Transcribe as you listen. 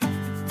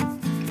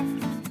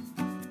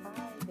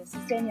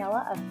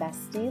Daniela of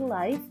Bestie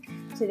Life.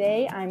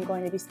 Today I'm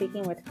going to be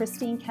speaking with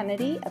Christine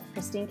Kennedy of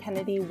Christine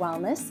Kennedy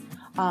Wellness.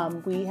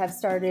 We have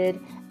started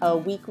a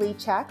weekly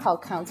chat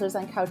called Counselors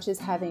on Couches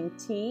Having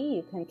Tea.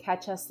 You can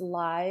catch us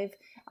live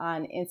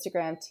on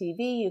Instagram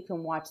TV. You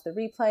can watch the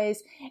replays.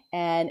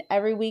 And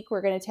every week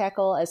we're going to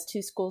tackle, as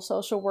two school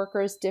social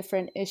workers,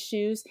 different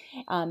issues.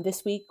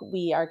 This week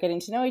we are getting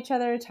to know each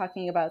other,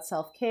 talking about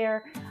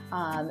self-care.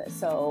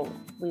 So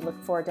we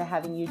look forward to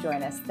having you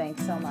join us.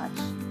 Thanks so much.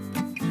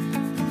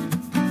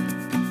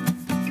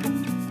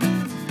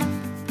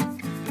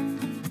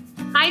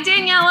 Hi,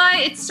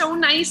 Daniela. It's so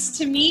nice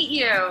to meet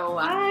you.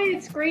 Hi,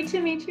 it's great to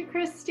meet you,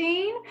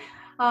 Christine.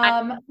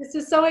 This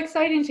is so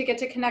exciting to get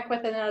to connect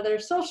with another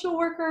social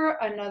worker,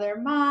 another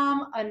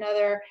mom,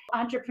 another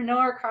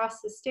entrepreneur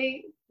across the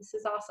state. This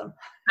is awesome.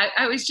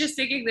 I was just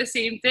thinking the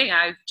same thing.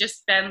 I've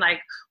just been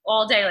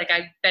all day,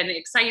 I've been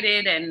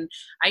excited, and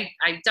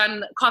I've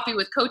done coffee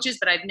with coaches,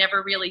 but I've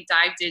never really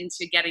dived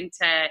into getting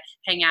to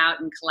hang out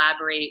and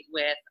collaborate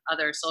with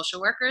other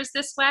social workers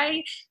this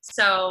way.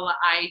 So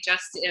I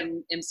just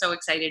am so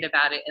excited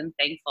about it and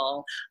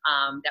thankful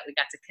that we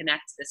got to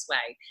connect this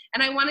way.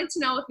 And I wanted to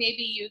know if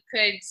maybe you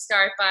could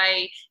start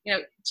by,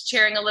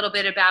 sharing a little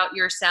bit about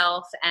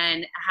yourself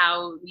and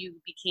how you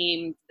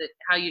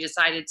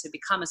decided to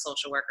become a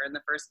social worker in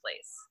the first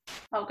place.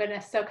 Oh,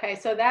 goodness. Okay.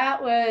 So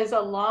that was a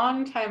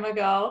long time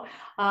ago,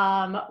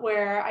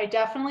 where I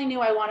definitely knew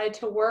I wanted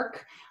to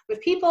work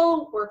with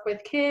people, work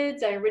with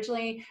kids. I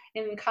originally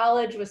in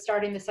college was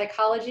starting the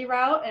psychology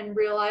route and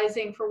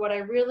realizing for what I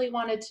really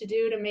wanted to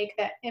do to make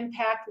that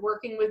impact,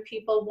 working with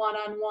people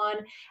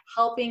one-on-one,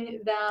 helping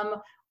them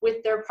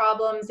with their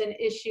problems and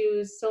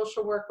issues.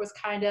 Social work was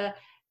kind of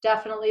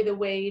definitely the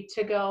way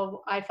to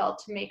go, I felt,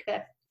 to make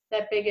that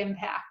big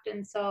impact.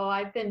 And so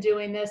I've been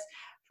doing this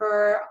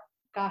for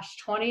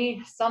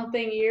 20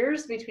 something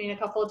years between a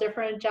couple of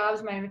different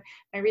jobs. My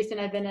recent,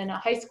 I've been in a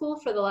high school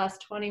for the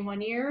last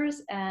 21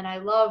 years, and I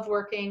love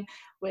working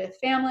with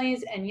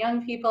families and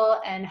young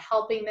people and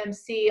helping them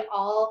see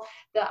all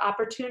the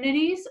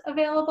opportunities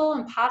available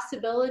and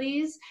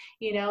possibilities,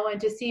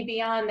 and to see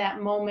beyond that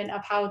moment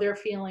of how they're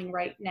feeling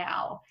right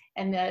now,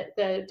 and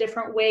the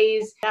different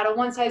ways, not a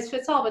one size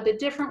fits all, but the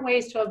different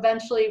ways to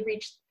eventually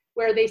reach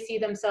where they see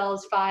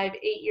themselves 5-8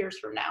 years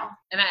from now.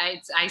 And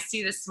I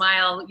see the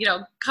smile,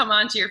 come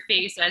onto your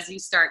face as you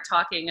start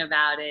talking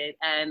about it.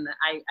 And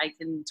I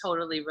can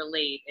totally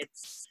relate.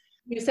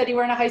 You said you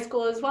were in a high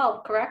school as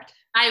well, correct?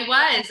 I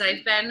was.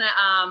 I've been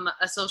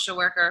a social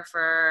worker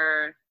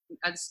for,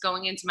 I was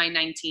going into my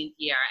 19th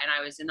year, and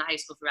I was in the high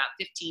school for about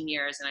 15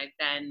 years. And I've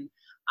been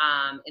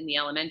in the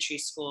elementary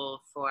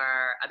school for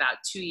about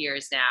 2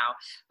 years now.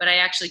 But I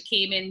actually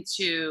came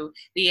into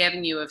the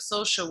avenue of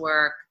social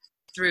work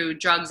through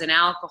drugs and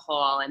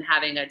alcohol, and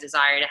having a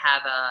desire to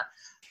have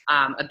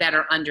a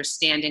better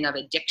understanding of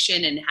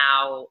addiction and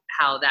how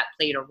that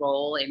played a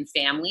role in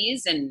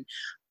families. And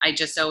I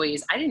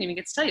didn't even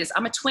get to tell you this,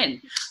 I'm a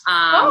twin.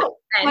 My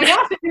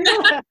gosh.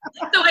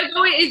 So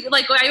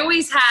I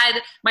always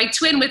had my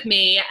twin with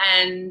me,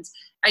 and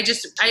I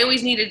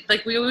always needed,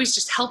 we always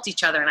just helped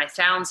each other. And I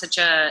found such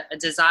a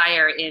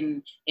desire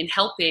in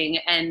helping,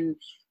 and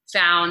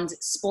found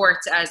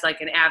sports as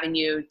an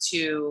avenue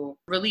to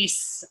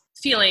release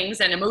feelings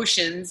and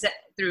emotions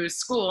through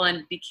school,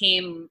 and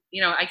became,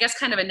 I guess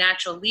kind of a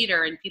natural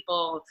leader, and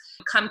people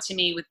come to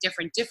me with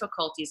different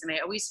difficulties. And I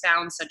always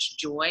found such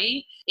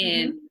joy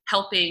in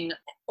helping,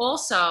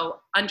 also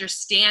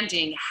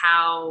understanding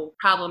how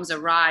problems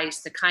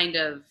arise, to kind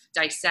of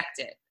dissect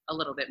it a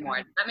little bit more.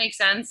 Does that make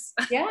sense?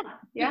 Yeah,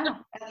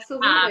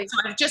 absolutely. So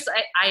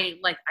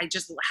I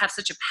just have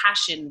such a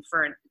passion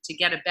to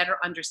get a better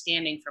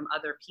understanding from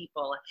other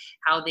people,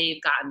 how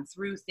they've gotten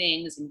through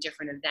things and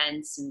different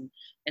events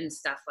and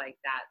stuff like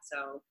that.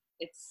 So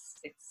it's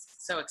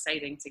so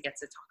exciting to get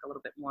to talk a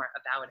little bit more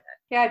about it.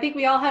 Yeah, I think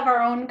we all have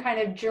our own kind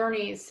of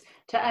journeys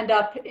to end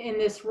up in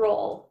this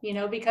role,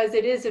 because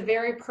it is a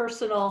very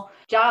personal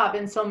job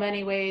in so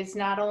many ways,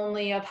 not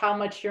only of how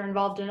much you're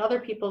involved in other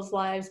people's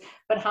lives,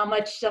 but how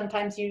much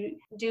sometimes you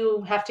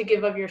do have to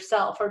give of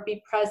yourself or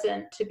be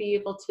present to be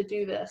able to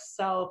do this.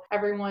 So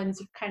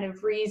everyone's kind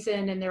of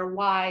reason and their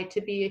why to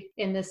be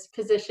in this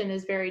position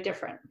is very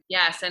different.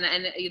 Yes, and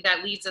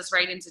that leads us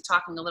right into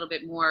talking a little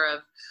bit more of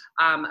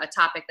a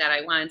topic that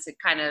I wanted to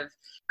kind of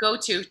go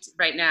to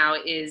right now,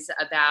 is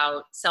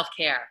about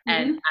self-care.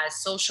 And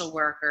as social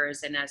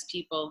workers and as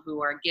people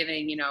who are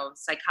giving,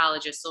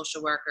 psychologists,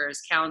 social workers,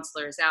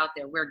 counselors out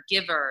there, we're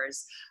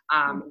givers.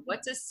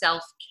 What does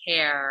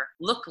self-care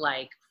look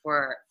like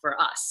for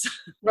us?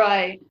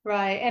 Right.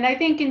 And I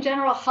think in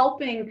general,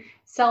 helping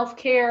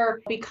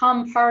self-care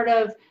become part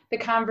of the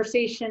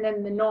conversation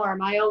and the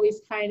norm. I always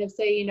kind of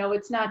say,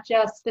 it's not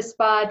just the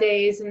spa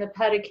days and the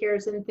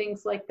pedicures and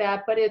things like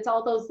that, but it's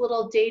all those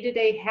little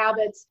day-to-day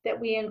habits that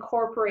we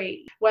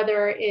incorporate,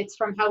 whether it's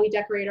from how we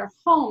decorate our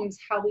homes,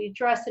 how we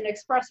dress and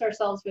express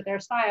ourselves with our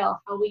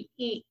style, how we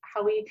eat,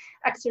 how we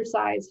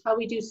exercise, how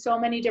we do so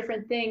many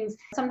different things.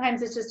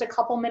 Sometimes it's just a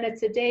couple minutes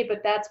minutes a day,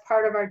 but that's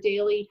part of our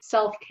daily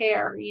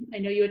self-care. I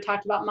know you had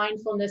talked about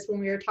mindfulness when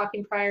we were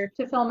talking prior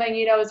to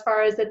filming, as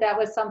far as that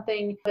was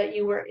something that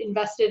you were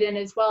invested in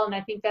as well. And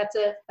I think that's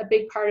a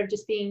big part of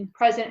just being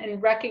present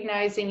and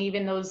recognizing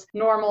even those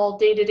normal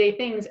day-to-day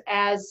things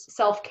as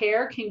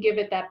self-care can give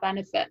it that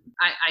benefit.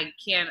 I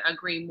can't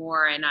agree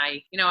more. And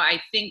I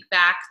think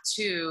back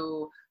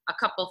to a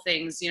couple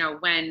things,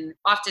 when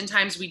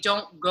oftentimes we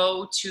don't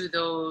go to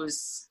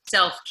those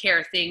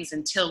self-care things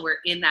until we're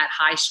in that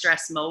high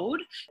stress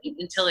mode,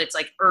 until it's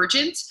like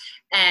urgent.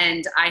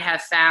 And I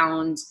have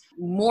found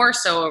more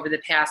so over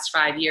the past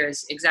 5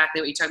 years,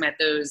 exactly what you're talking about,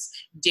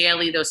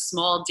 those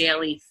small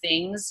daily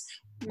things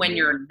when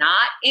you're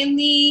not in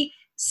the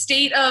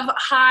state of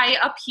high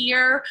up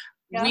here,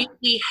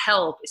 really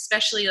help,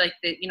 especially like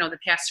the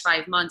past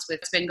 5 months with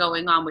what's been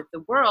going on with the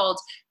world.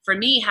 For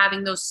me,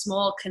 having those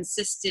small,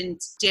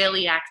 consistent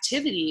daily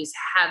activities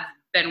have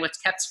been what's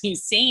kept me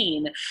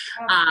sane.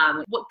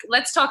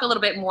 Let's talk a little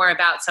bit more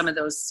about some of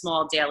those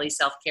small daily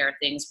self-care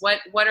things.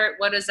 What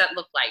does that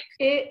look like?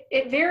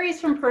 It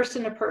varies from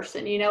person to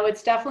person.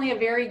 It's definitely a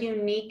very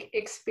unique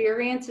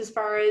experience as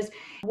far as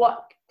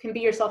what can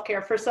be your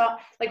self-care.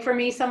 For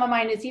me, some of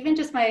mine is even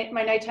just my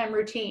nighttime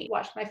routine,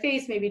 wash my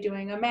face, maybe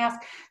doing a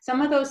mask,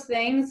 some of those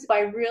things, by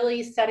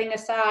really setting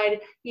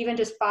aside even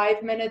just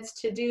 5 minutes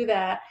to do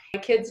that. My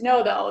kids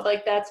know though,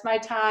 that's my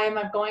time.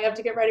 I'm going up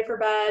to get ready for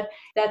bed.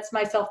 That's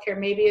my self-care.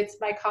 Maybe it's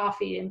my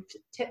coffee and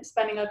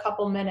spending a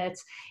couple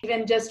minutes.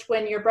 Even just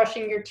when you're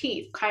brushing your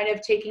teeth, kind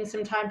of taking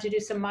some time to do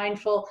some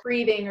mindful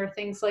breathing or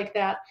things like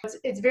that.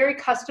 It's very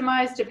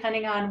customized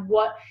depending on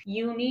what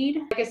you need.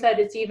 Like I said,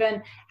 it's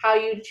even how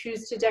you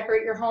choose to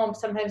decorate your home.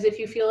 Sometimes if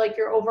you feel like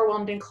you're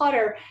overwhelmed in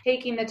clutter,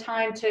 taking the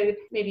time to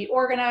maybe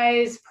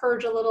organize,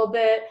 purge a little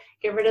bit,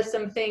 get rid of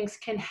some things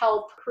can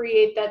help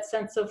create that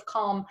sense of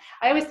calm.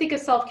 I always think of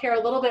self-care a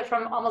little bit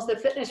from almost a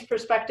fitness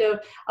perspective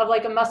of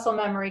like a muscle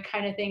memory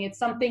kind of thing. It's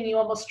something you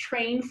almost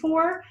train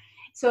for,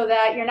 so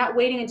that you're not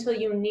waiting until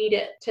you need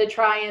it to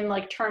try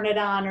and turn it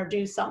on or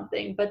do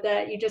something, but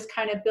that you just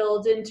kind of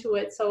build into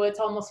it. So it's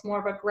almost more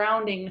of a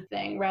grounding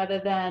thing rather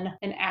than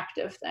an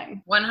active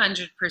thing.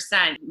 100%.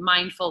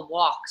 Mindful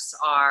walks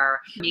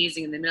are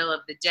amazing. In the middle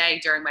of the day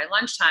during my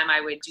lunchtime,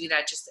 I would do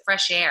that, just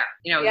fresh air,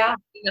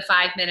 the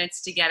 5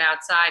 minutes to get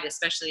outside,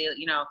 especially,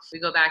 we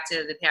go back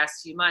to the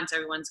past few months,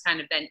 everyone's kind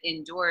of been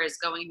indoors,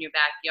 going in your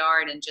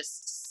backyard and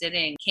just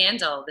sitting,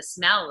 candle, the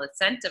smell, the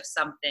scent of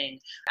something.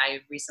 I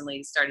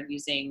recently started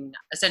using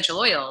essential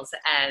oils,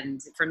 and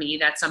for me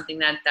that's something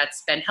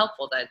that's been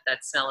helpful,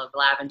 that smell of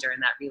lavender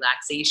and that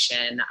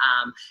relaxation.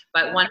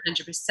 But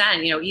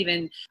 100%,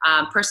 even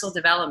personal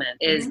development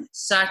is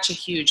such a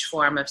huge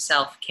form of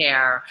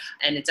self-care,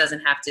 and it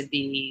doesn't have to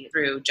be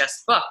through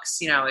just books.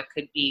 It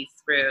could be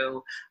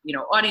through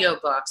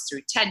audiobooks, through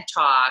TED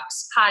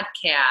Talks,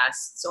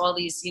 podcasts, all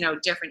these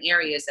different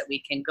areas that we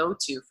can go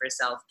to for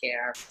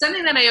self-care.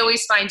 Something that I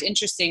always find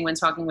interesting when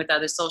talking with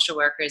other social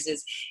workers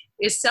is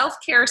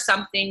self-care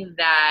something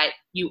that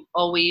you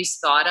always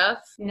thought of?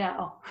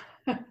 No.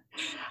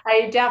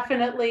 I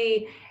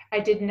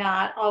did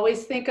not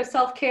always think of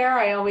self-care.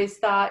 I always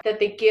thought that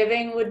the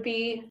giving would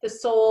be the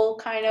sole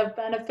kind of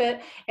benefit.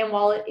 And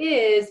while it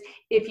is,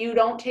 if you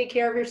don't take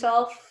care of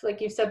yourself,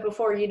 like you said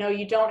before,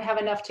 you don't have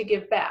enough to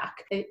give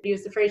back. I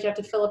use the phrase, you have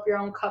to fill up your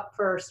own cup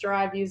first, or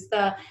I've used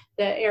the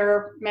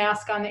air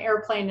mask on the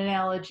airplane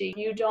analogy.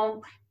 You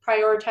don't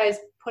prioritize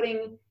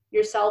putting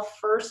yourself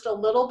first a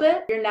little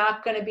bit, you're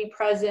not going to be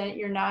present.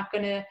 You're not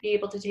going to be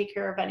able to take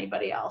care of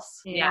anybody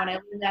else. And I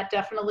learned that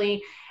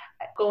definitely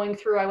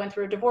I went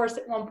through a divorce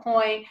at one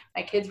point.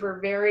 My kids were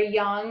very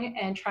young,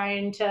 and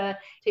trying to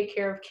take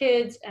care of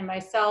kids and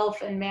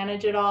myself and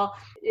manage it all,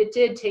 it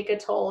did take a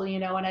toll,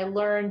 and I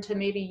learned to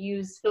maybe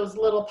use those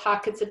little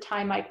pockets of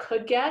time I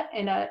could get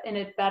in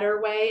a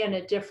better way, in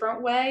a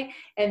different way.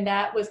 And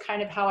that was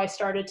kind of how I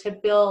started to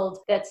build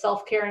that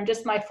self-care and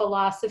just my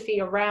philosophy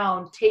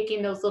around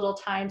taking those little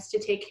times to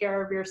take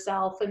care of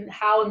yourself and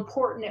how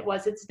important it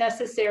was. It's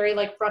necessary,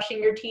 like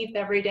brushing your teeth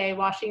every day,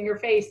 washing your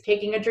face,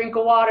 taking a drink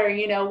of water.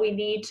 We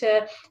need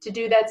to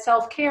do that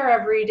self-care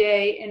every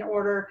day in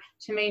order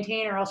to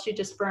maintain, or else you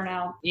just burn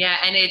out. Yeah.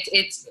 And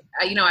it's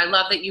I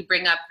love that you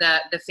bring up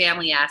the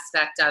family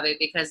aspect of it,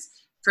 because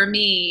for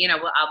me,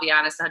 I'll be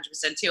honest 100%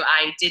 too,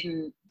 I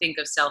didn't think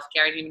of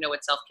self-care. I didn't even know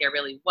what self-care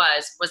really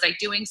was. Was I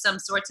doing some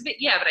sorts of it?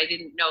 Yeah, but I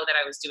didn't know that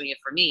I was doing it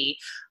for me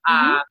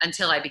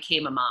until I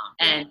became a mom.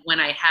 And when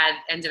I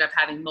ended up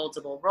having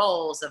multiple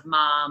roles of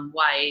mom,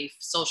 wife,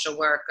 social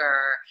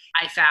worker,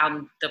 I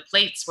found the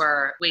plates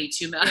were way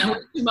too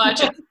much.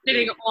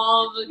 Sitting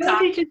all the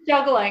time. Just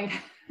juggling.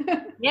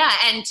 Yeah.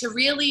 And to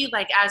really,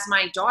 as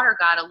my daughter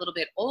got a little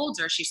bit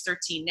older, she's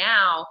 13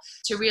 now,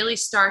 to really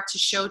start to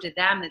show to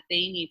them that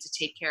they need to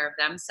take care of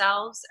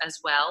themselves as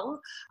well,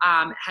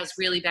 has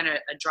really been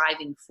a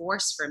driving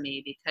force for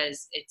me,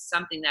 because it's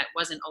something that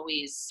wasn't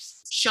always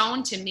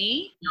shown to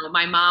me.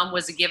 My mom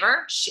was a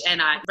giver,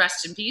 and I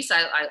rest in peace.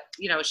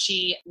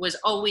 She was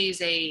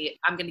always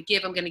I'm going to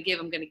give, I'm going to give,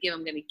 I'm going to give,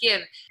 I'm going to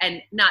give,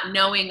 and not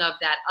knowing of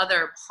that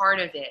other part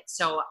of it.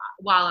 So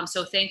while I'm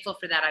so thankful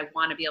for that, I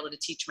want to be able to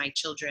teach my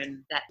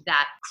children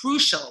that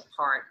crucial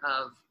part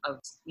of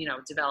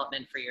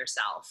development for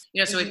yourself.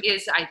 So it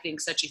is, I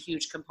think, such a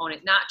huge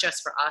component, not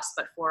just for us,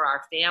 but for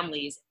our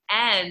families,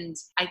 and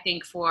I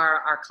think for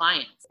our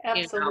clients.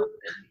 Absolutely.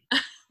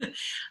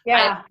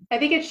 Yeah, I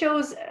think it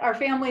shows our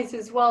families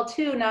as well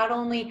too, not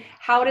only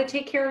how to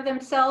take care of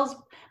themselves,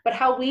 but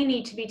how we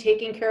need to be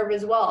taken care of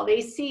as well.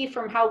 They see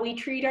from how we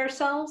treat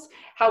ourselves,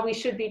 how we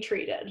should be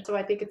treated. So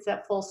I think it's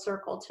that full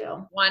circle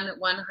too.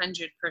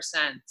 100%.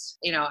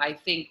 I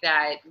think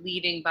that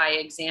leading by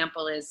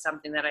example is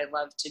something that I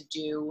love to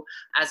do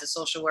as a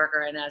social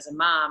worker and as a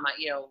mom.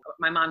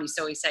 My mom used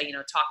to always say,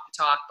 talk the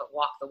talk, but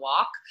walk the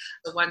walk.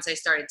 But once I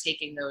started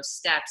taking those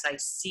steps, I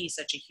see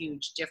such a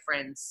huge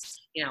difference,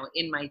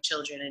 in my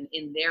children and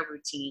in their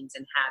routines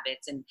and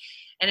habits. And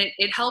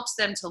it helps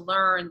them to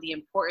learn the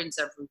importance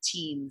of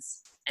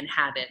routines and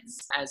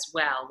habits as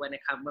well when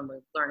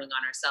we're learning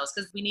on ourselves,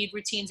 because we need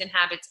routines and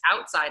habits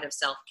outside of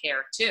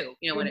self-care too.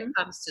 When it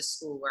comes to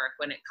schoolwork,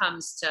 when it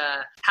comes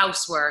to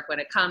housework, when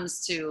it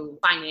comes to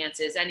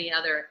finances, any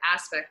other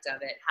aspect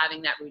of it,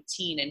 having that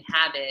routine and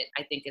habit,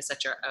 I think, is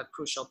such a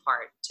crucial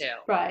part too.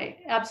 Right.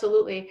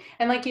 Absolutely.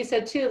 And like you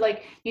said too,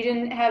 like you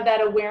didn't have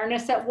that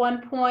awareness at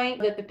one point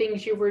that the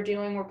things you were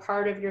doing were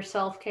part of your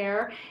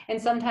self-care.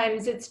 And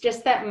sometimes it's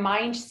just that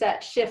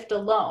mindset shift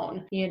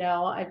alone.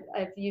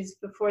 I've used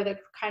before the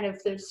kind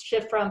of the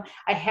shift from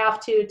I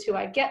have to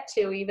I get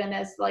to, even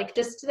as like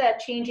just that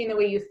changing the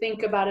way you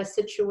think about a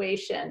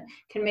situation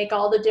can make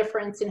all the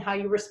difference in how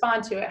you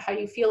respond to it, how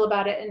you feel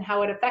about it, and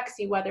how it affects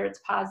you, whether it's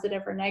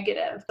positive or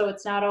negative. So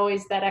it's not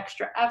always that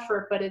extra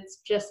effort, but it's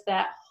just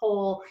that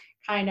whole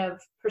kind of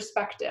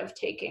perspective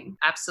taking.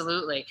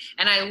 Absolutely.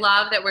 And I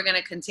love that we're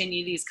going to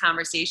continue these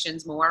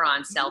conversations more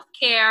on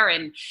self-care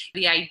and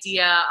the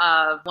idea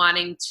of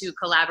wanting to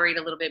collaborate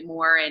a little bit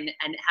more and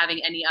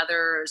having any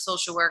other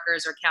social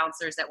workers or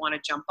counselors that want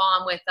to jump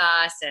on with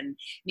us and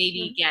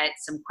maybe get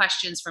some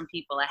questions from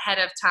people ahead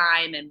of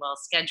time, and we'll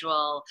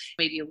schedule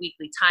maybe a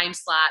weekly time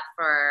slot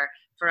for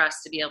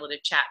us to be able to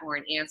chat more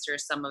and answer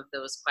some of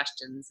those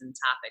questions and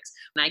topics.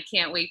 And I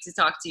can't wait to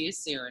talk to you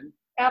soon.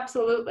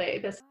 Absolutely.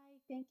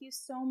 Thank you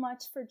so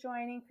much for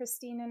joining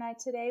Christine and I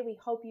today. We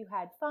hope you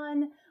had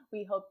fun.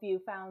 We hope you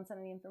found some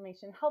of the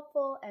information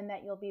helpful, and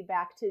that you'll be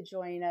back to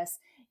join us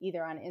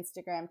either on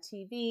Instagram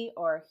TV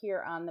or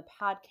here on the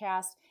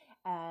podcast.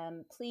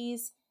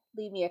 Please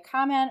leave me a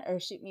comment or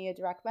shoot me a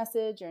direct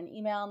message or an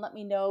email and let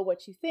me know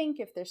what you think.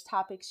 If there's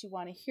topics you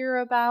want to hear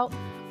about,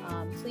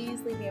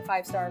 please leave me a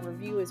 5-star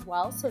review as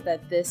well so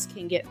that this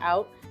can get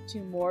out to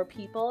more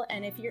people.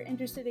 And if you're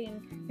interested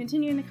in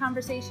continuing the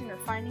conversation or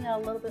finding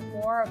out a little bit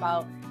more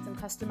about some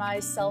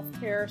customized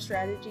self-care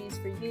strategies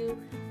for you,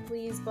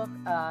 please book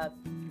a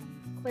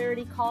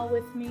clarity call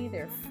with me.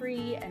 They're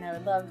free, and I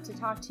would love to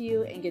talk to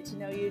you and get to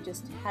know you.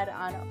 Just head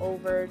on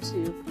over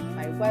to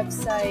my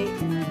website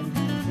and you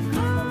can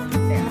click the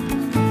link there.